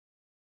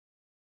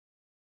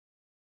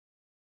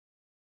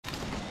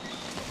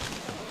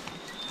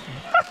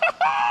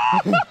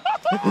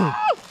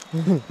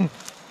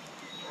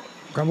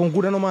Grab on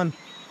good, no man.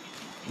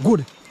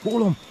 Good.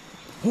 Hold on.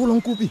 Hold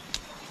on, Koopy.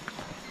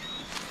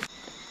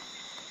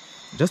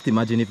 Just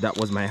imagine if that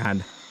was my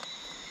hand.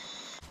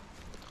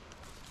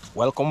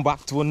 Welcome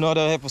back to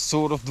another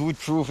episode of Do It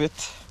Prove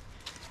It.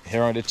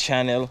 Here on the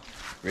channel,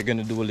 we're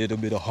gonna do a little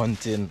bit of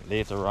hunting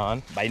later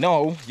on. By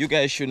now, you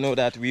guys should know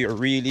that we are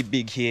really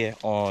big here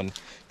on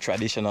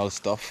traditional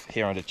stuff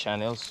here on the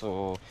channel.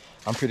 So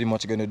I'm pretty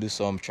much gonna do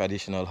some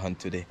traditional hunt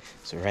today.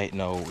 So right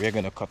now, we're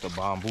gonna cut a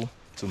bamboo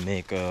to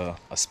make a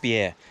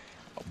spear.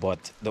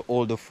 But the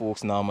older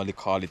folks normally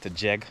call it a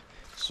jeg.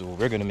 So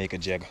we're gonna make a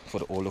jeg for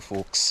the older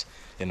folks.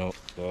 You know,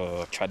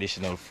 the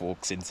traditional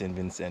folks in St.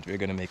 Vincent, we're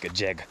gonna make a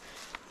jeg.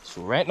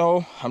 So right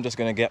now, I'm just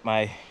gonna get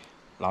my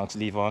long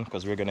sleeve on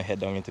because we're gonna head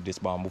down into this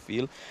bamboo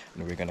field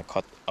and we're gonna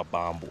cut a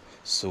bamboo.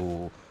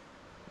 So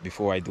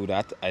before I do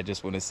that, I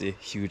just want to say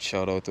huge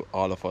shout out to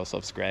all of our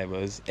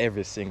subscribers,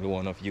 every single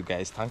one of you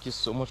guys. Thank you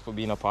so much for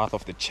being a part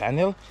of the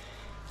channel.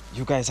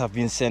 You guys have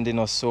been sending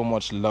us so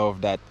much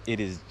love that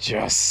it is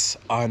just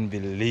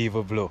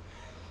unbelievable.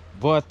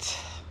 But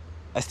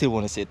I still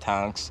want to say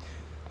thanks,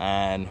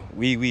 and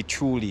we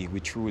truly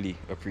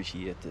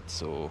appreciate it.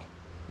 So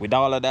with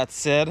all of that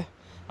said,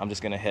 I'm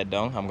just gonna head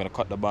down. I'm gonna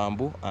cut the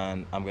bamboo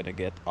and I'm gonna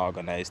get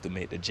organized to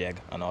make the jeg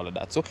and all of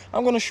that. So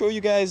I'm gonna show you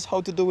guys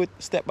how to do it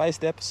step by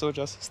step. So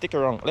just stick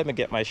around. Let me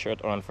get my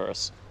shirt on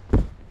first.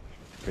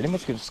 Pretty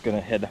much just gonna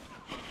head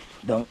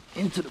down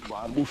into the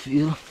bamboo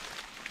field.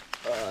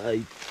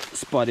 I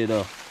spotted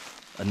a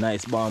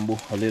nice bamboo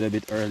a little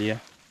bit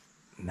earlier.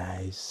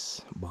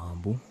 Nice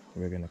bamboo.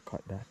 We're gonna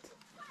cut that.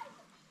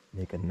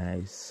 Make a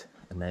nice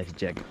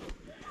jeg.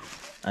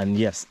 And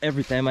yes,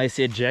 every time I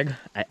say jeg,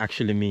 I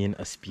actually mean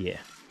a spear.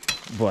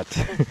 But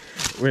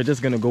we're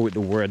just gonna go with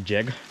the word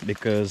jeg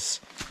because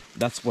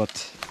that's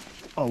what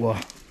our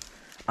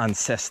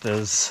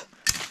ancestors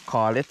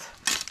call it.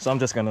 So I'm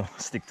just gonna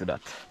stick to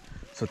that.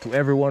 So to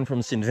everyone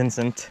from St.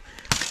 Vincent,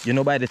 you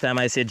know, by the time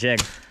I say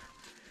jeg,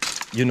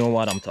 you know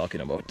what I'm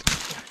talking about.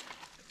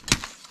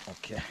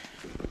 Okay,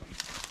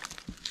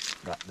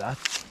 got that.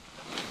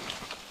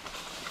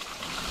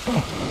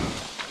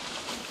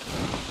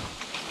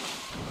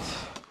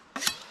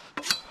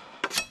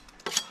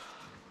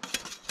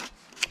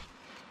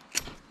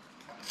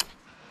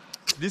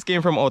 This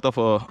came from out of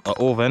a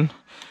oven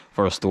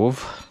for a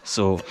stove.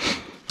 So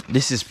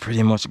this is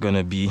pretty much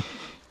gonna be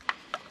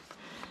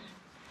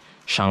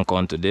shank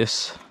onto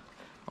this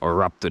or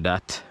wrap to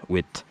that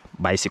with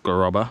bicycle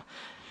rubber.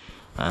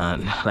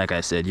 And like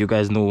I said, you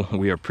guys know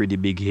we are pretty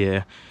big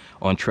here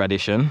on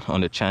tradition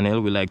on the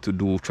channel. We like to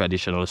do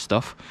traditional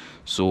stuff.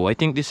 So I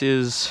think this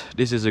is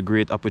a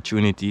great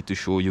opportunity to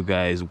show you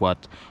guys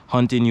what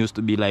hunting used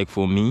to be like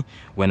for me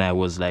when I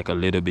was like a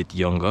little bit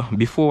younger,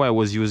 before I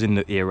was using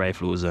the air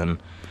rifles and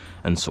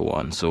so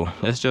on. So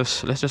let's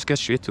just get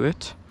straight to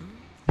it.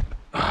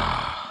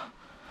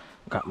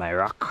 Got my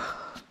rock.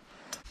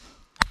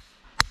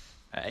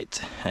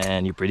 Right,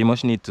 and you pretty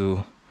much need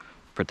to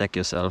protect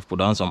yourself,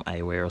 put on some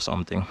eyewear or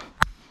something,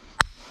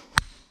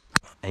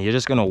 and you're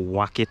just gonna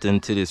whack it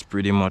until it's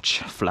pretty much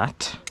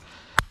flat.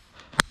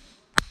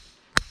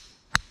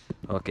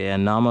 Okay,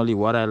 and normally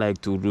what I like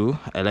to do,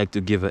 I like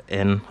to give an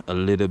end a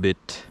little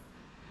bit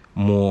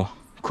more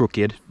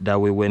crooked,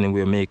 that way when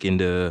we're making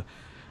the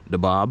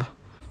barb,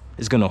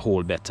 it's gonna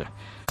hold better.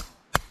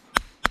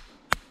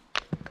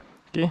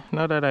 Okay,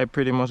 now that I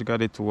pretty much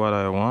got it to what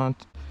I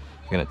want,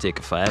 I'm gonna take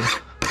a file.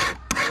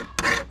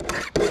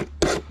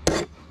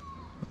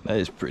 That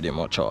is pretty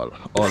much all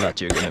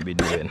that you're gonna be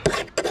doing.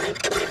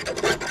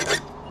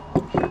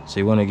 So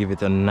you want to give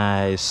it a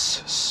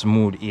nice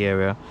smooth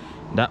area,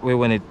 that way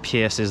when it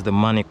pierces the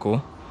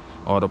manacle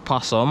or the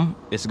possum,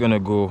 it's gonna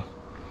go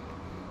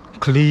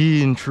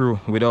clean through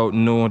without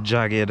no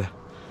jagged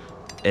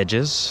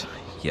edges.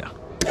 Yeah,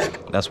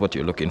 that's what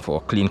you're looking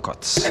for, clean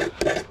cuts.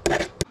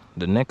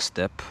 The next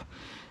step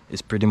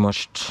is pretty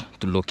much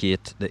to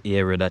locate the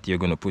area that you're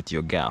gonna put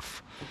your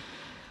gaff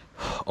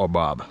or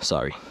barb.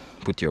 Sorry,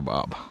 put your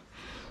barb.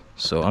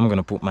 So I'm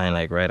gonna put mine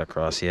like right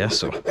across here.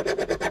 So,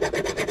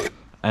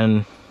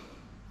 and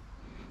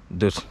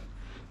the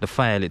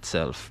file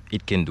itself,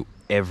 it can do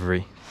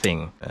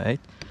everything, right?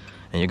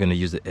 And you're gonna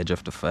use the edge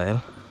of the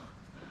file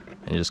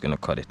and you're just gonna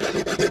cut it.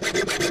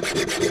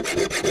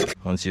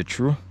 Once you're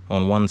through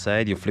on one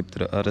side, you flip to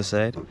the other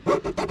side.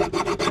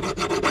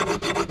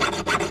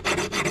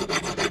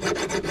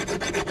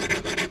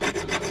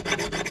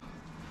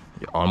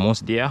 You're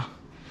almost there.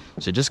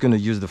 So you're just gonna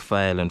use the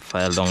file and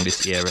file down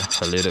this area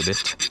a little bit.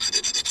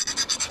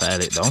 File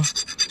it down.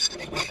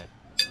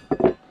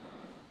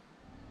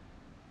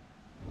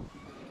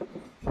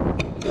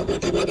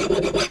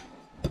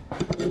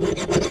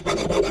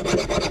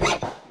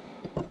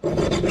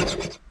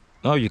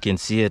 Now you can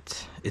see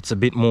it, it's a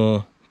bit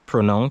more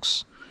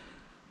pronounced,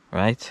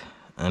 right?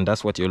 And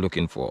that's what you're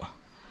looking for.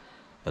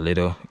 A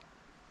little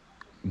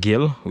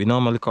gill. We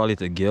normally call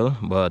it a gill,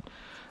 but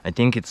I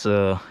think it's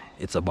a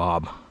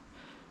barb.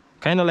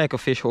 Kind of like a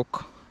fish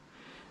hook,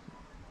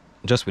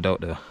 just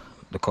without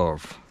the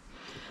curve.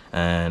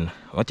 And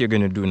what you're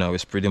going to do now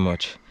is pretty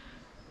much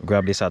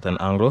grab this at an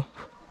angle,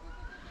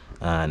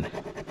 and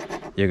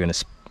you're going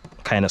to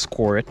kind of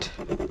score it.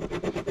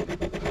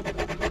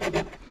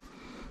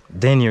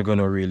 Then you're going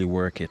to really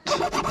work it.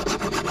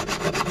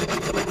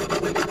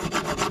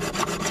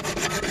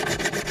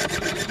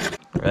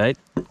 Right?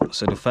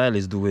 So the file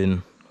is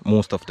doing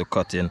most of the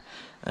cutting,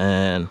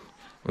 and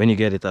when you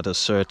get it at a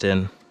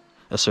certain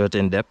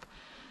depth,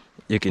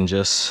 you can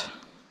just,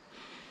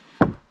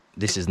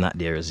 this is not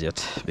there as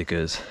yet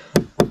because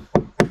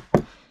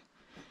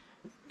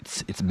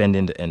it's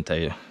bending the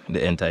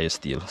entire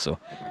steel. So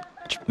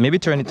maybe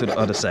turn it to the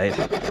other side.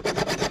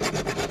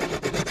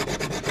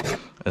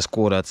 Let's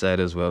core that side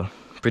as well.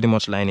 Pretty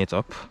much line it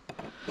up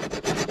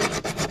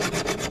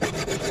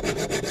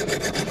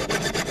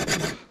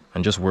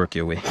and just work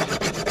your way.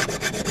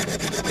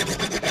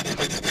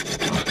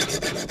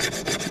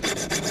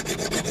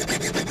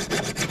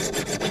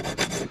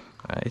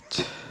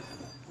 Right,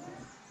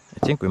 I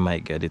think we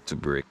might get it to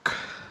break.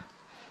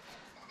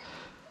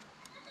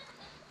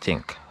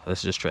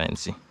 Let's just try and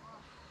see.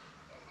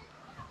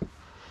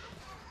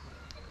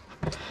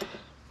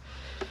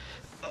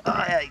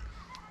 I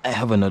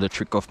have another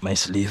trick up my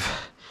sleeve.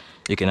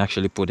 You can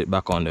actually put it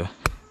back on there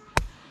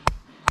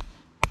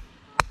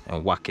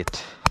and whack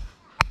it,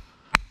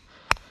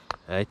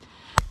 right?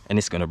 And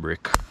it's gonna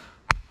break.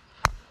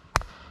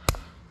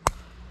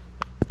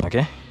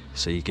 Okay,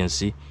 so you can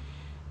see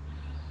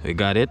we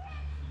got it,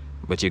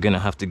 but you're gonna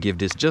have to give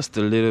this just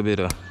a little bit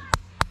of,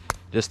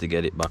 just to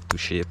get it back to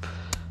shape.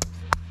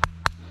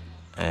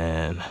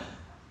 And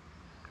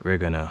we're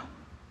gonna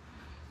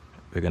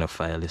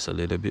file this a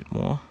little bit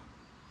more,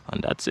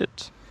 and that's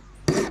it.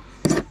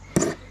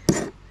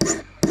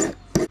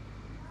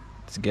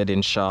 It's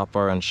getting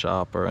sharper and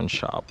sharper and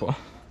sharper.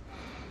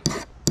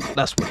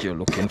 That's what you're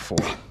looking for.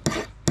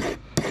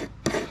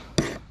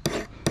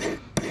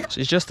 So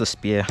it's just a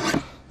spear,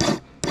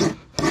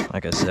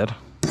 like I said,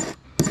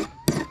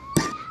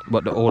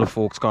 but the older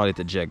folks call it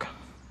a jig.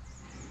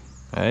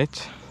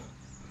 Right?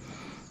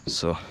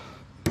 So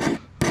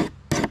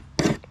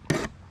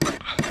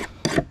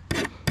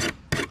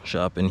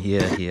sharpen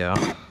here, here,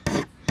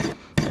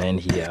 and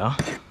here.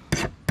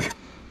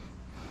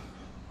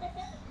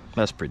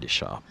 That's pretty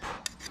sharp.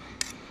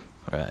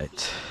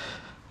 Right.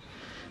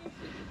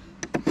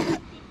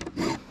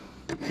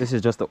 This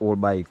is just the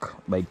old bike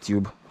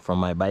tube from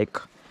my bike.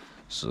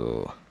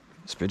 So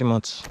it's pretty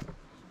much,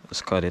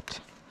 just cut it.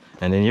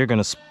 And then you're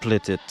gonna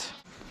split it.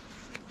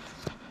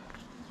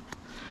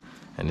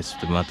 And it's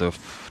the matter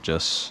of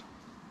just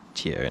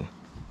tearing.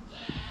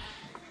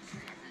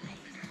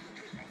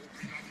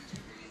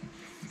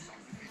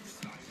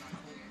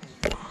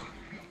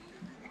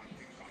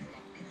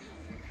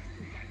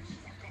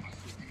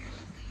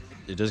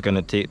 You're just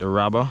gonna take the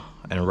rubber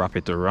and wrap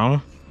it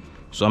around.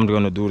 So I'm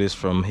gonna do this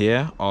from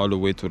here all the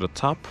way to the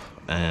top,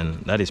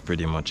 and that is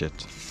pretty much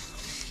it.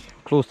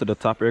 Close to the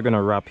top, you're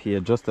gonna wrap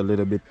here just a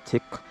little bit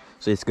thick,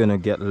 so it's gonna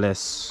get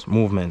less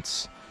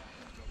movements.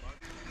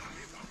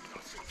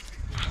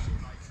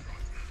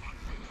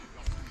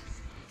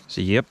 So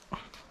yep,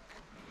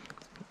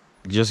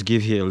 just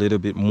give here a little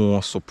bit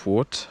more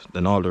support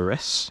than all the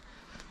rest,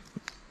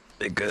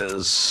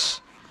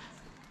 because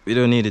we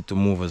don't need it to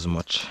move as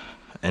much.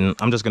 And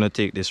I'm just gonna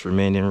take this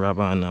remaining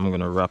rubber and I'm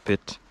gonna wrap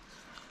it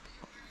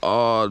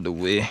all the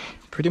way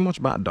pretty much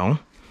back down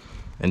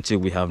until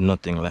we have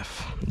nothing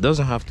left. It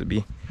doesn't have to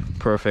be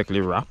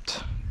perfectly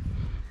wrapped,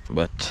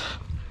 but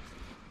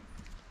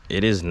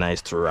it is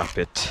nice to wrap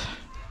it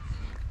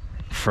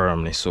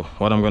firmly. So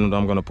what I'm gonna do,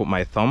 I'm gonna put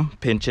my thumb,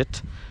 pinch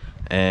it,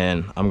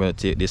 and I'm gonna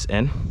take this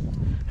end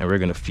and we're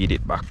gonna feed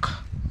it back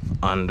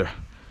under.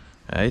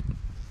 Right?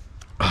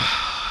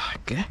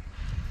 Okay,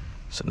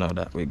 so now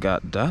that we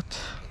got that,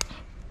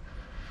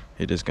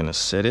 you're just gonna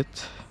set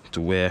it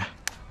to where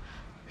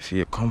you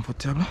feel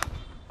comfortable,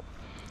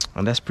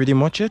 and that's pretty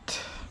much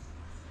it.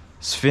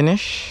 It's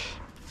finished,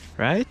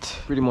 right?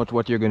 Pretty much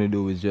what you're gonna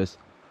do is just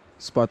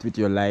spot with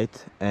your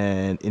light,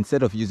 and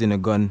instead of using a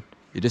gun,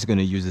 you're just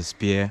gonna use a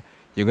spear.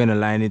 You're gonna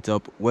line it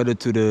up whether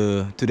to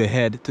the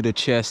head, to the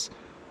chest,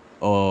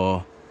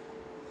 or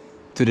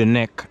to the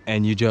neck,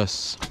 and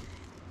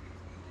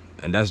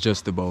and that's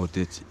just about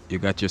it. You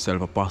got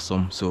yourself a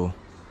possum. So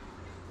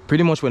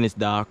pretty much when it's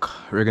dark,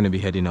 we're gonna be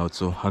heading out,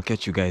 so I'll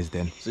catch you guys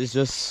then. So it's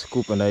just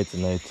scoop and night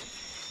tonight,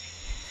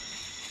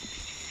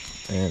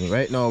 and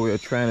right now we're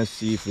trying to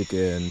see if we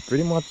can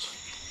pretty much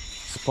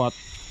spot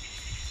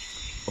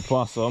a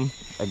possum.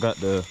 I got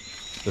the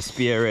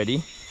spear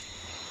ready.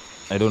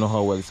 I don't know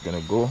how well it's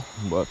gonna go,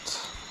 but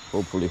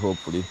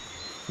hopefully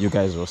you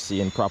guys are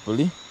seeing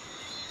properly.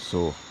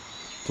 So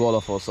to all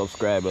of our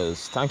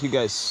subscribers, thank you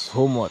guys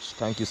so much.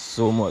 Thank you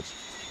so much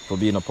for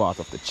being a part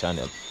of the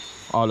channel.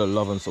 All the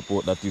love and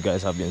support that you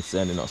guys have been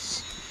sending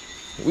us,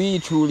 we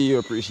truly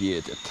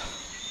appreciate it.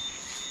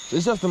 So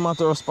it's just a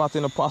matter of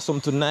spotting a possum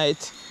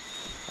tonight.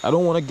 I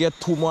don't want to get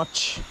too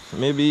much,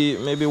 maybe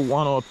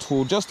one or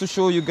two, just to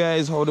show you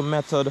guys how the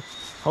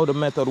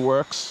method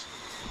works,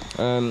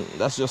 and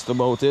that's just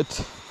about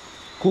it.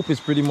 Coop is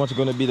pretty much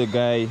gonna be the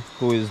guy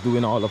who is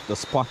doing all of the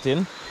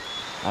spotting.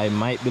 I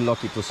might be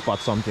lucky to spot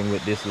something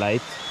with this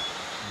light.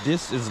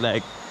 This is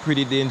like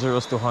pretty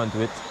dangerous to hunt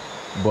with,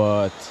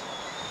 but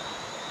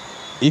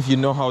if you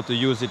know how to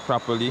use it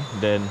properly,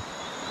 then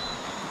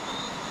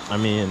I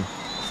mean,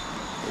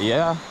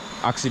 yeah,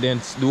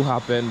 accidents do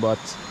happen, but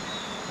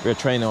we're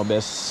trying our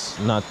best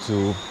not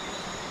to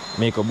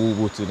make a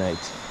boo-boo tonight.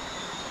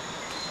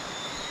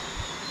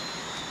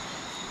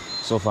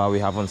 So far we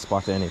haven't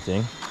spotted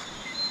anything.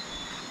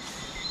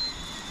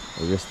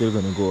 We're still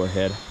gonna go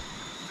ahead,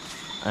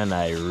 and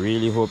I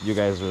really hope you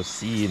guys are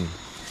seeing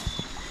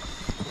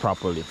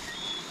properly,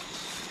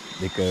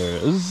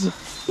 because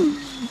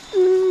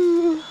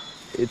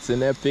it's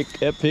an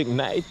epic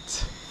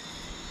night.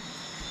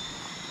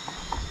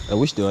 I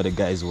wish the other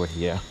guys were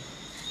here.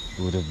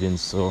 It would have been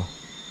so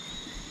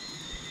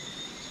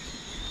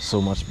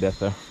much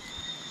better.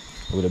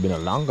 It would have been a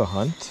longer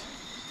hunt.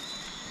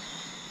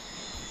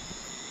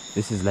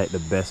 This is like the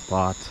best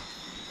part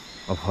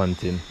of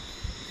hunting.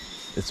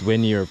 It's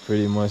when you're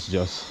pretty much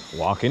just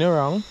walking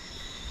around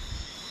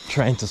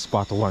trying to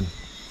spot one.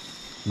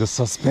 The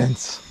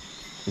suspense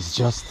is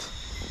just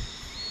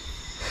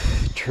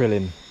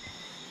thrilling.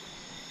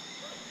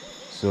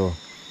 So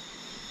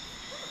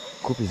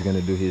Coop is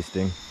gonna do his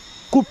thing.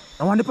 Coop,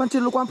 I want the punch.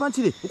 Look one punch.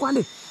 Look one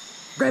there.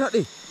 Right out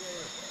there.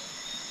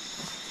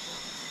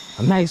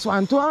 A nice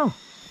one too. Huh?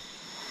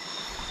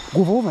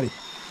 Go over there.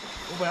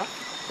 Over here?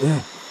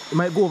 Yeah. You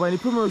might go over in the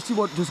primary tree,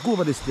 but just go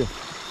over this there.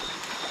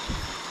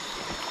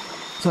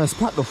 So I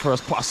spot the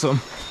first possum.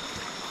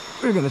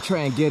 We're gonna try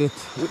and get it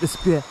with the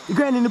spear. You're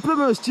going in the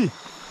primary tree.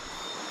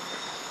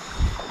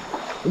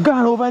 You're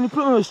going over in the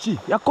primary tree.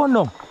 You come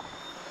now.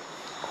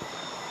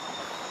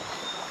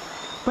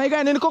 Are you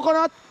going in the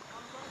coconut?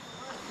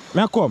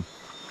 May I come?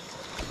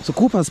 So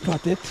Coop has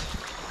spotted.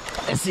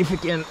 Let's see if we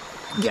can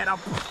get up.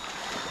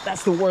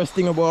 That's the worst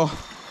thing about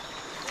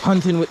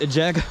hunting with the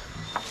jag.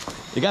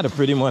 You gotta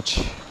pretty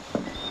much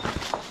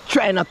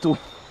try not to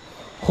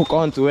hook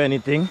onto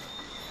anything.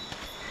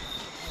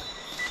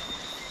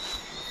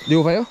 The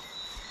over here?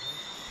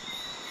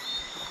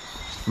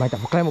 Might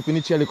have to climb up in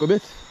the tree a little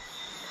bit.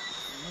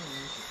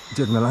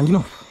 Just me long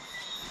enough.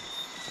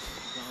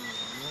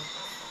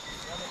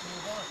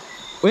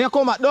 When you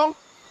come back down?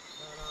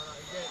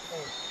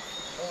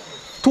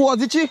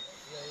 Towards the tree?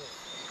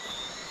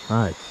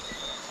 Alright.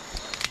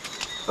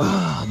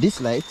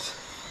 This light,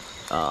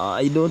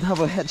 I don't have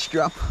a head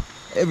strap.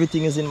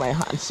 Everything is in my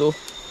hand, so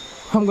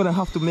I'm gonna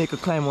have to make a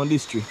climb on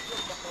this tree.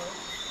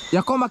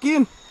 You come back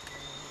in?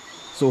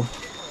 So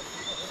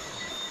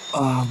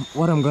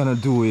what I'm gonna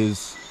do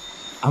is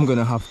I'm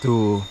gonna have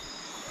to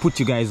put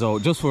you guys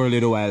out just for a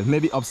little while,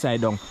 maybe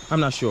upside down. I'm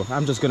not sure.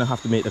 I'm just gonna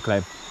have to make the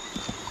climb.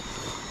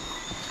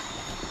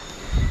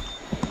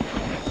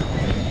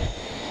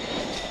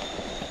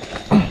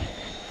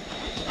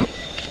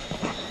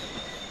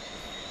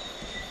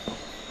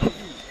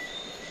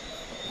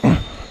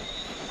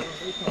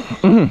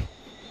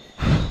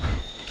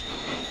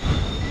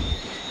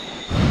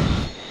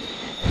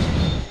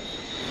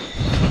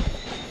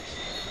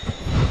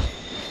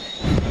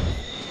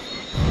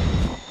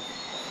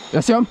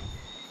 You see him?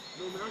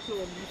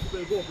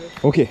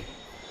 Okay.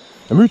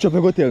 I'm reach up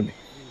and go tell me.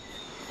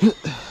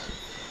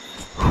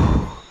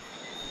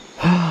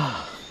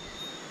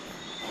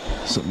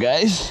 So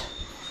guys,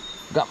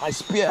 got my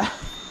spear.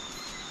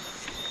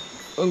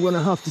 I'm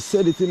gonna have to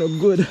set it in a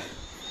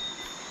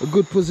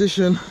good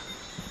position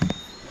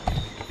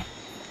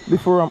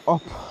before I'm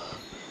up.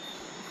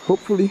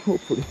 Hopefully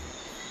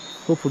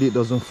it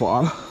doesn't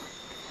fall.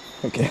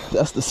 Okay,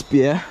 that's the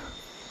spear.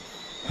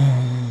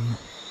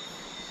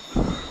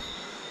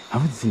 I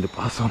haven't seen the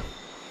possum.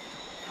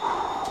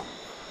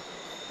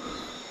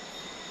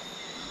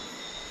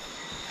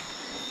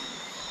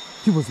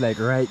 He was like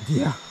right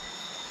there.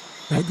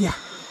 Right there.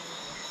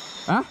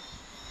 Huh?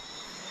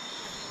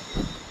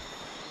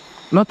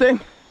 Nothing?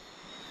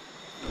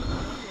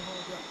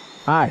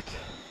 Alright.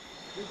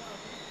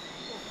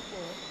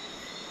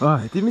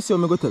 Alright, let me see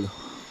what I'm going to tell you.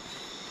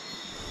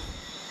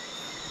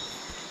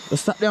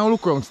 Let's stop there and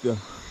look around still.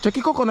 Check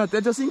the coconut there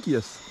just in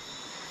case.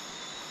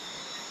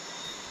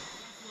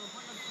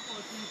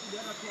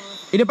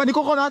 Is it the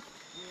coconut?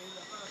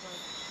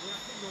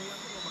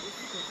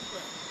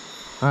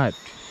 Alright.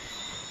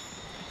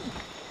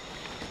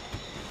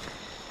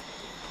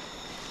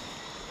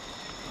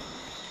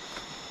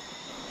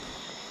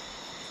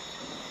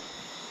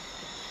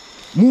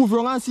 Move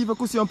around and see if I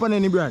could see on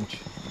any branch.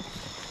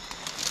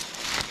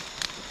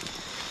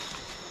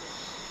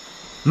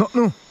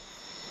 No.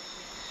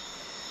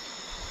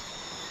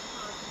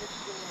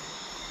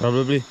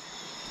 Probably.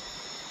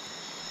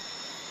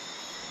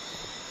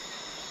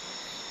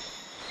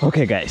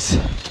 Okay guys,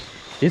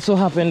 it so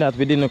happened that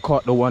we didn't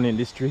caught the one in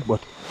this tree,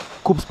 but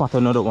Coop spot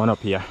another one up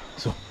here,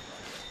 so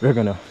we're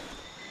gonna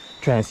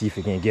try and see if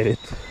we can get it.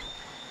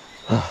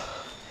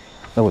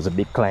 That was a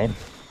big climb.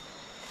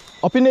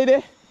 Up in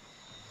there?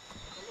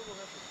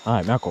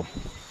 Alright, now come.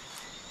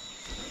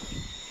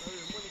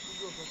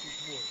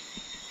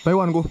 By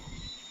one go.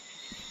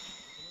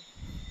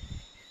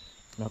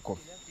 Now come.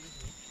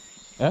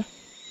 Eh?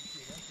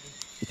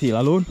 You tail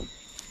alone?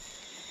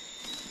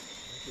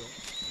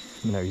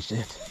 I'm not reach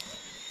yet.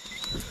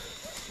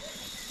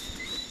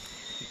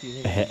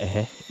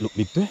 Look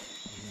big too.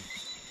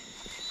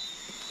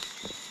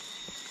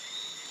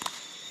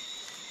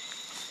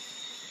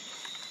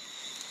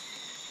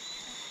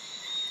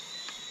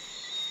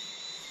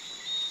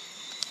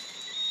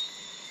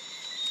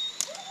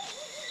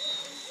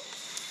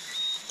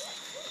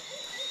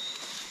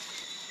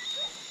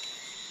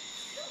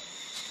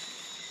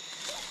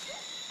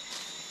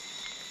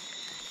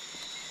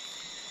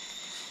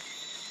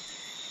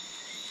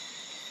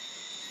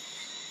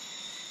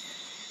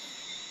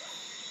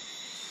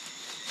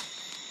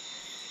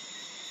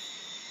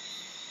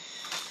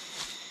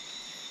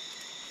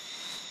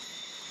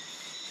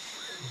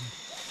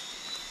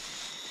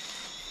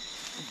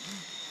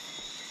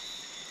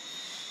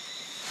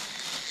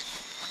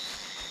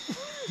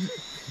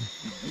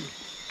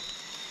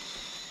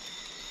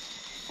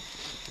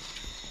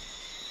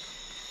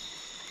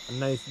 A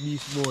nice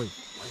beast boy.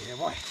 Yeah,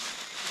 boy.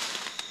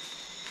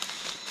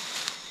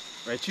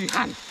 Right through your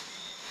hand.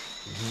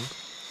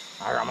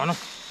 Aram, no?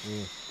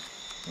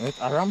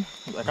 Right, Aram?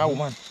 Like a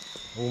woman.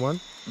 Woman?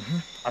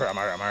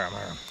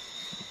 Aram.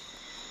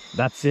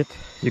 That's it.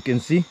 You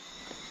can see.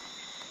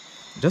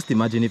 Just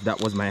imagine if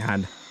that was my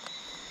hand.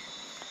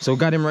 So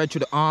got him right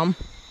through the arm,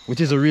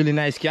 which is a really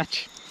nice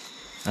catch.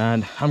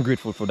 And I'm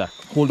grateful for that.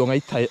 Hold on, I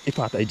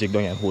part I jig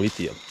down and hold it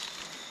tail.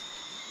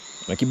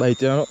 Make it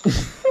bite, you know?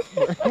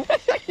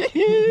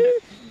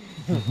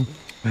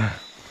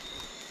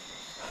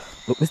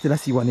 Look, I still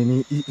see one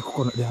in the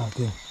coconut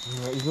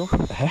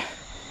there.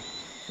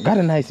 Got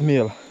a nice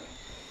meal.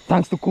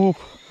 Thanks to Coop.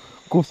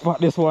 Coop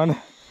spot this one.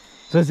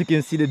 So as you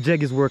can see, the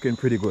jig is working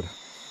pretty good.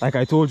 Like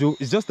I told you,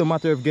 it's just a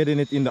matter of getting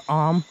it in the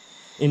arm,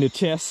 in the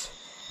chest,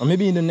 or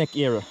maybe in the neck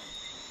area.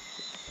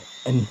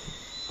 And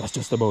that's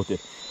just about it.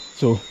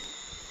 So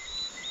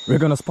we're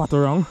gonna spot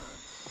around,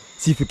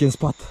 see if we can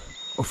spot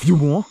a few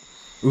more.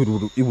 It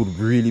would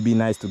really be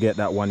nice to get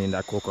that one in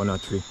that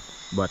coconut tree,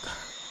 but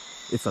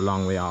it's a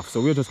long way off, so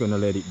we're just gonna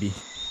let it be.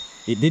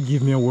 It did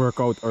give me a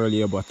workout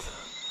earlier, but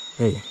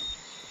hey,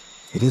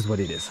 it is what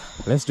it is.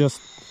 Let's just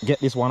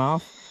get this one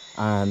off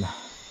and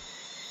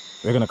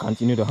we're gonna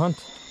continue the hunt.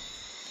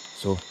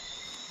 So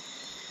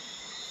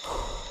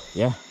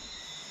yeah.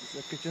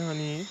 Catch your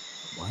honey.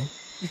 Why?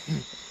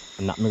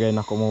 Not me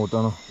gonna come out,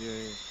 no?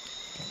 Yeah.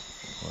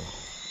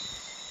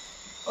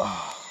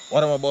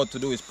 What I'm about to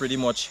do is pretty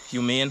much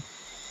humane.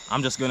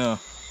 I'm just gonna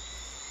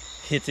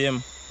hit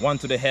him one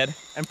to the head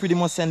and pretty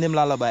much send him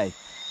lullaby,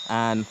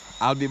 and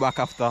I'll be back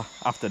after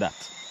that.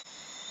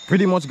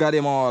 Pretty much got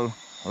him all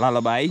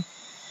lullaby.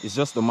 It's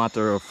just a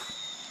matter of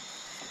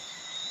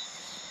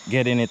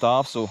getting it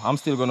off. So I'm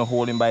still gonna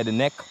hold him by the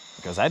neck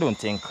because I don't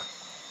think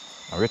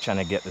I'm trying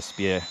to get the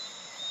spear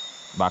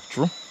back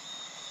through.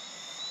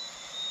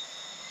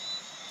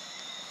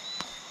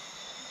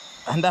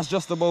 And that's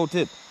just about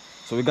it.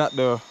 So we got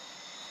the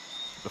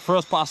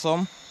first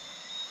possum,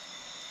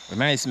 a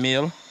nice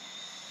male.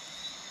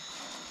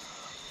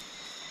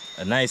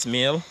 A nice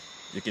male.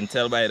 You can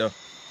tell by the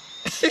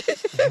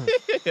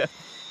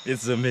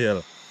it's a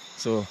male.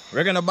 So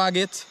we're gonna bag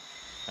it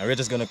and we're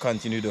just gonna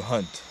continue the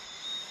hunt.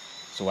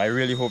 So I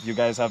really hope you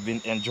guys have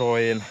been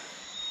enjoying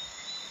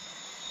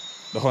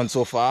the hunt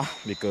so far,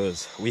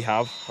 because we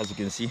have, as you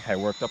can see, I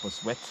worked up a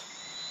sweat.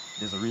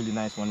 There's a really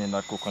nice one in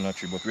that coconut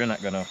tree, but we're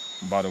not gonna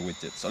bother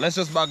with it. So let's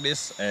just bag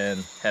this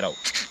and head out.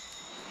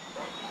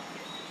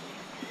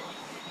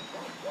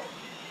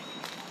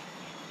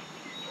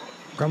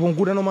 Grab one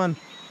good, no man.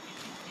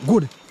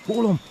 Good.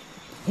 Hold on,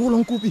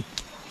 Koopy.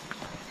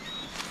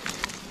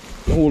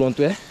 Hold on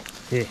to it.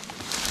 Hey.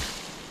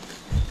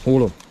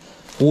 Hold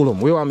on.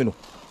 Where are we now?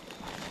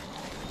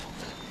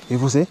 You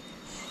for say?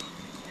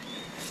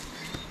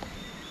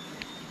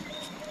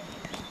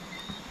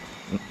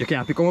 You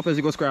can't pick him up as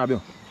you go scrap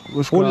you.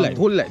 Hold the light.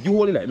 You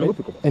hold the light. Me go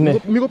pick him up.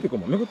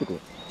 Me go pick him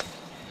up.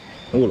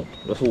 Hold on.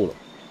 Just hold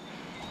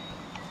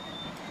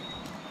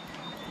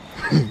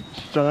on.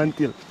 Strong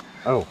until.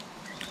 Oh.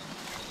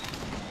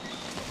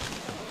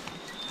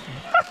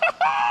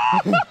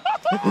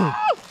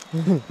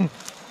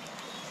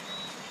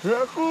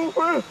 Yeah, cool,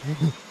 man.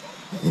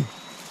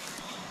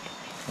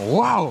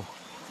 Wow.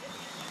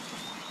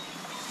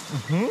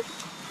 Okay.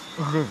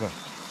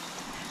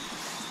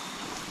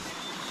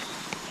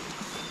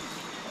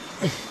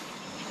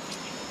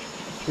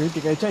 You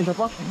think I change,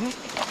 Papa?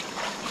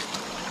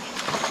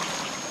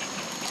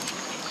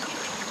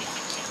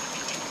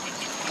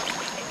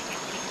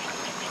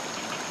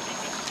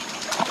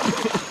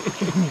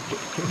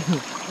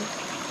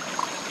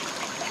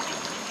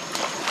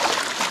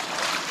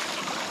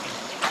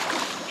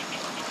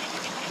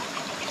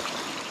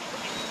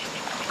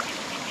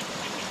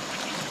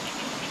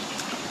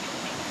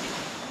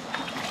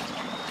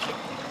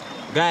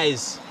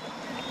 Guys,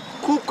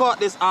 Coop caught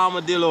this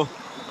armadillo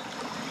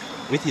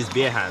with his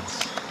bare hands.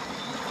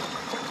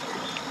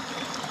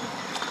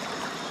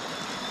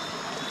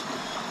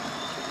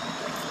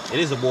 It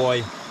is a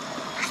boy.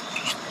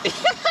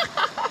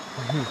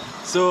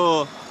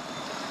 So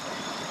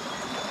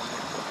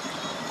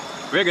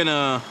we're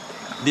gonna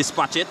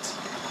dispatch it.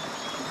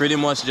 Pretty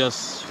much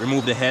just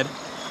remove the head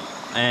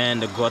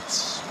and the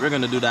guts. We're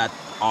gonna do that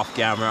off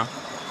camera.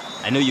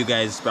 I know you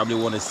guys probably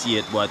want to see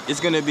it, but it's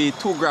gonna be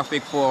too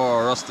graphic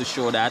for us to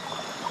show that.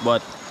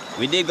 But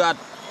we did got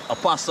a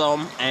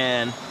possum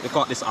and we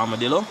caught this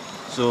armadillo.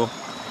 So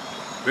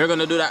we're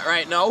gonna do that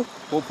right now.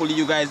 Hopefully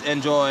you guys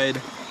enjoyed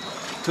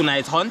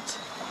tonight's hunt.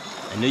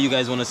 I know you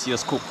guys want to see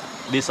us cook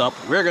this up.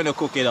 We're gonna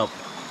cook it up.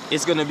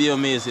 It's gonna be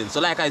amazing. So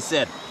like I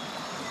said,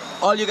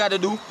 all you gotta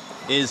do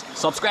is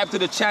subscribe to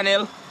the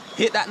channel,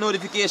 hit that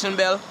notification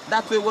bell.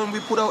 That way when we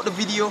put out the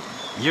video,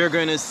 you're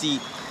gonna see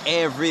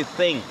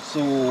everything.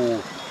 So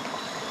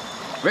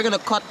we're gonna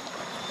cut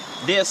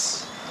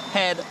this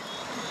head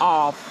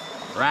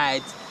off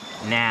right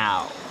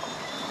now.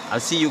 I'll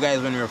see you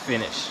guys when we're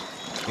finished.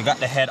 We got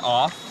the head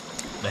off.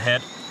 The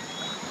head.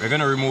 We're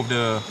gonna remove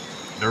the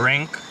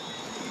ring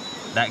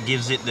that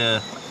gives it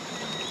the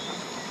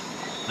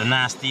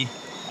nasty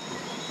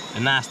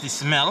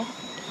smell.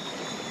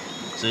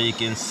 So you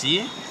can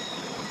see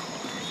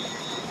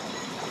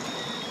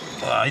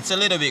it's a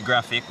little bit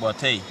graphic, but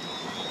hey,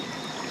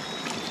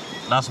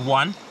 that's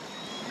one.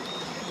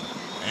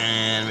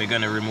 And we're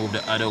gonna remove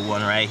the other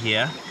one right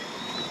here.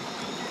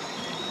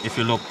 If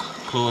you look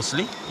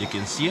closely, you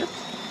can see it.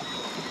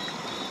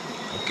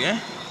 Okay,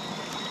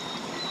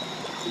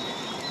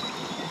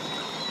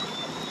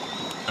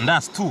 and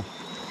that's two,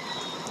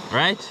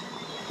 right?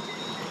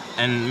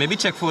 And maybe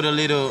check for the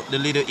little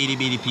itty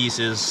bitty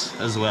pieces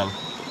as well.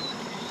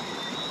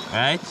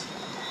 Right?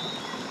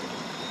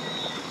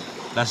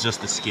 That's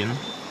just the skin.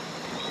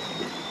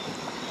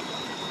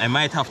 I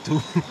might have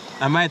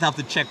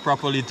to check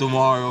properly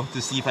tomorrow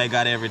to see if I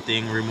got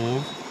everything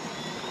removed.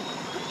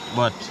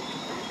 But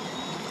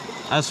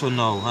as for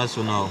now,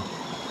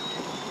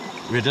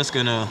 we're just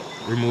gonna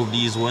remove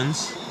these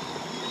ones,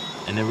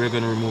 and then we're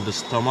gonna remove the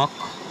stomach.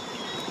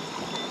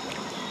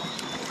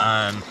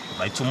 And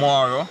by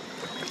tomorrow,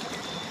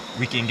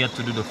 we can get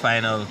to do the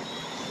final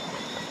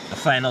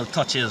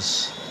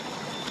touches.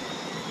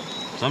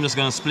 So I'm just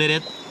gonna split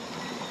it.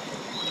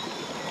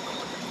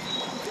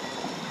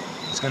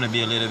 It's gonna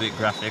be a little bit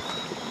graphic,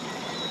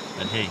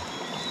 but hey.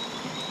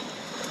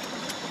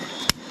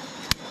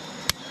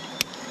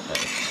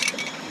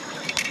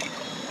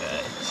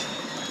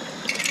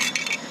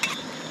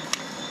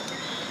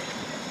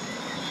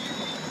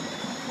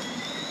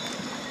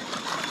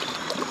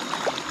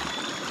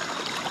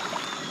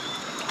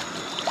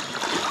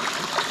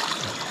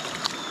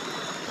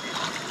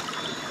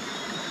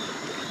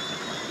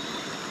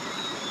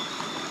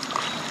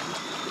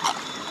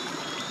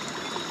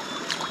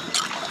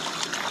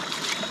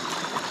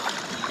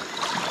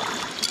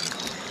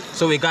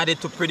 So we got it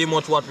to pretty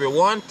much what we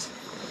want.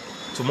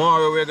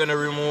 Tomorrow we're gonna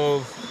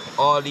remove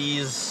all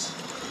these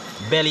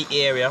belly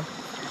area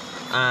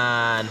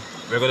and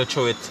we're gonna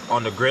throw it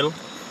on the grill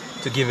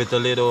to give it a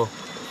little.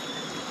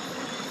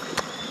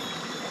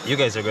 You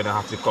guys are gonna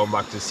have to come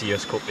back to see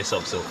us cook this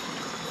up. So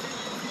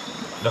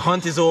the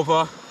hunt is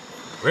over.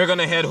 We're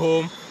gonna head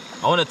home.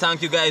 I want to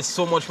thank you guys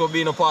so much for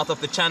being a part of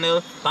the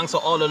channel. Thanks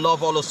for all the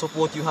love, all the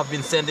support you have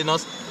been sending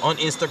us on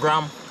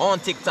Instagram, on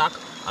TikTok,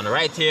 and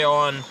right here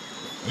on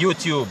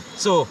YouTube.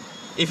 So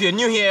if you're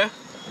new here,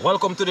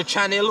 welcome to the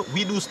channel.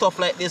 We do stuff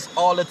like this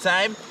all the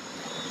time.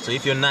 So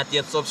if you're not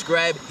yet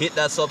subscribed, hit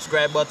that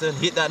subscribe button,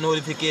 hit that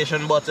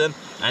notification button,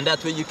 and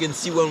that way you can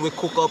see when we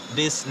cook up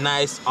this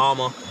nice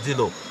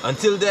armadillo.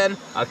 Until then,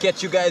 I'll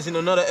catch you guys in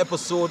another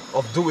episode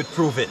of Do It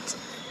Prove It.